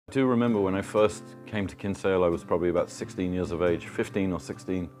I do remember when I first came to Kinsale, I was probably about 16 years of age, 15 or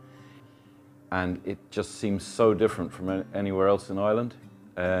 16. And it just seems so different from anywhere else in Ireland.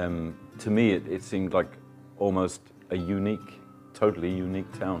 To me, it seemed like almost a unique, totally unique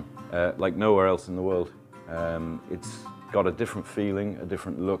town, like nowhere else in the world. It's got a different feeling, a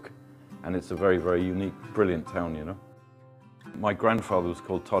different look, and it's a very, very unique, brilliant town, you know. My grandfather was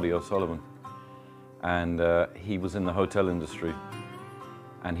called Pearse O'Sullivan, and he was in the hotel industry.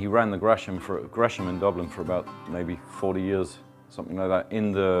 And he ran the Gresham in Dublin for about maybe 40 years, something like that,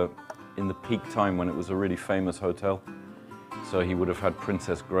 in the peak time when it was a really famous hotel. So he would have had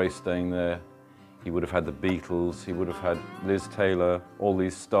Princess Grace staying there, he would have had the Beatles, he would have had Liz Taylor, all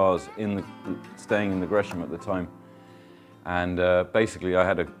these stars staying in the Gresham at the time. And basically I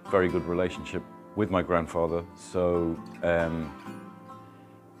had a very good relationship with my grandfather. So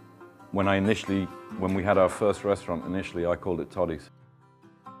when we had our first restaurant initially, I called it Toddy's.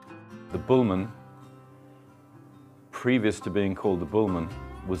 The Bulman, previous to being called the Bulman,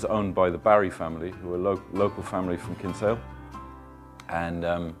 was owned by the Barry family, who are a local family from Kinsale. And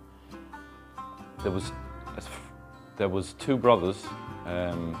there was two brothers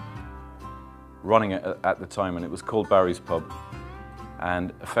running it at the time, and it was called Barry's Pub.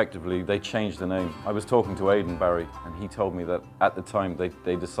 And effectively, they changed the name. I was talking to Aidan Barry, and he told me that at the time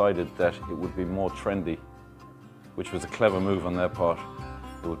they decided that it would be more trendy, which was a clever move on their part.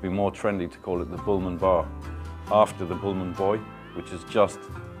 It would be more trendy to call it the Bulman Bar, after the Bulman Boy, which is just,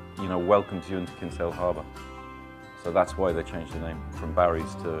 you know, welcomes you into Kinsale Harbour. So that's why they changed the name from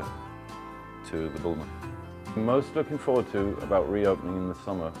Barry's to the Bulman. Most looking forward to about reopening in the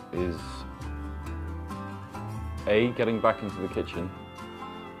summer is A, getting back into the kitchen,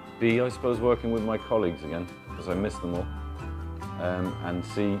 B, I suppose working with my colleagues again, because I miss them all, and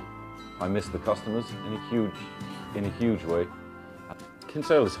C, I miss the customers in a huge way.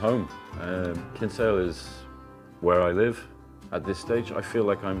 Kinsale is home. Kinsale is where I live at this stage. I feel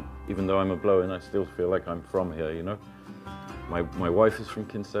like even though I'm a blow-in, I still feel like I'm from here, you know. My wife is from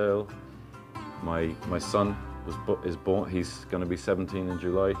Kinsale. My son is born. He's going to be 17 in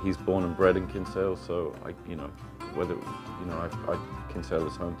July. He's born and bred in Kinsale, so Kinsale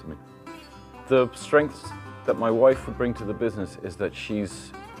is home to me. The strengths that my wife would bring to the business is that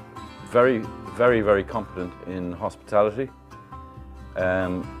she's very, very, very competent in hospitality.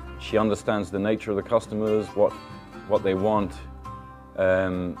 She understands the nature of the customers, what they want.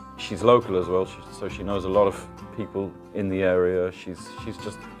 She's local as well, so she knows a lot of people in the area. She's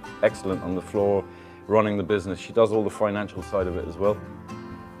just excellent on the floor, running the business. She does all the financial side of it as well.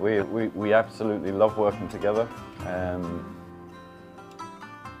 We absolutely love working together.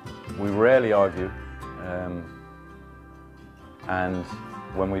 We rarely argue, and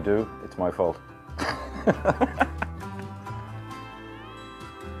when we do, it's my fault.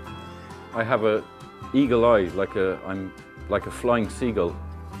 I have an eagle eye, I'm like a flying seagull.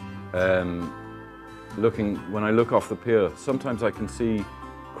 When I look off the pier, sometimes I can see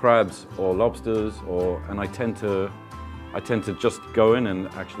crabs or lobsters, and I tend to just go in and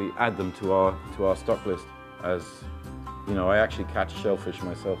actually add them to our stock list. As you know, I actually catch shellfish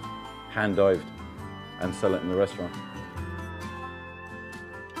myself, hand dived, and sell it in the restaurant.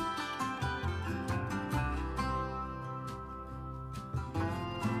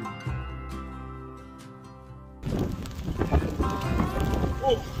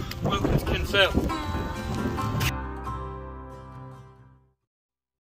 Oh, welcome to Kinsale.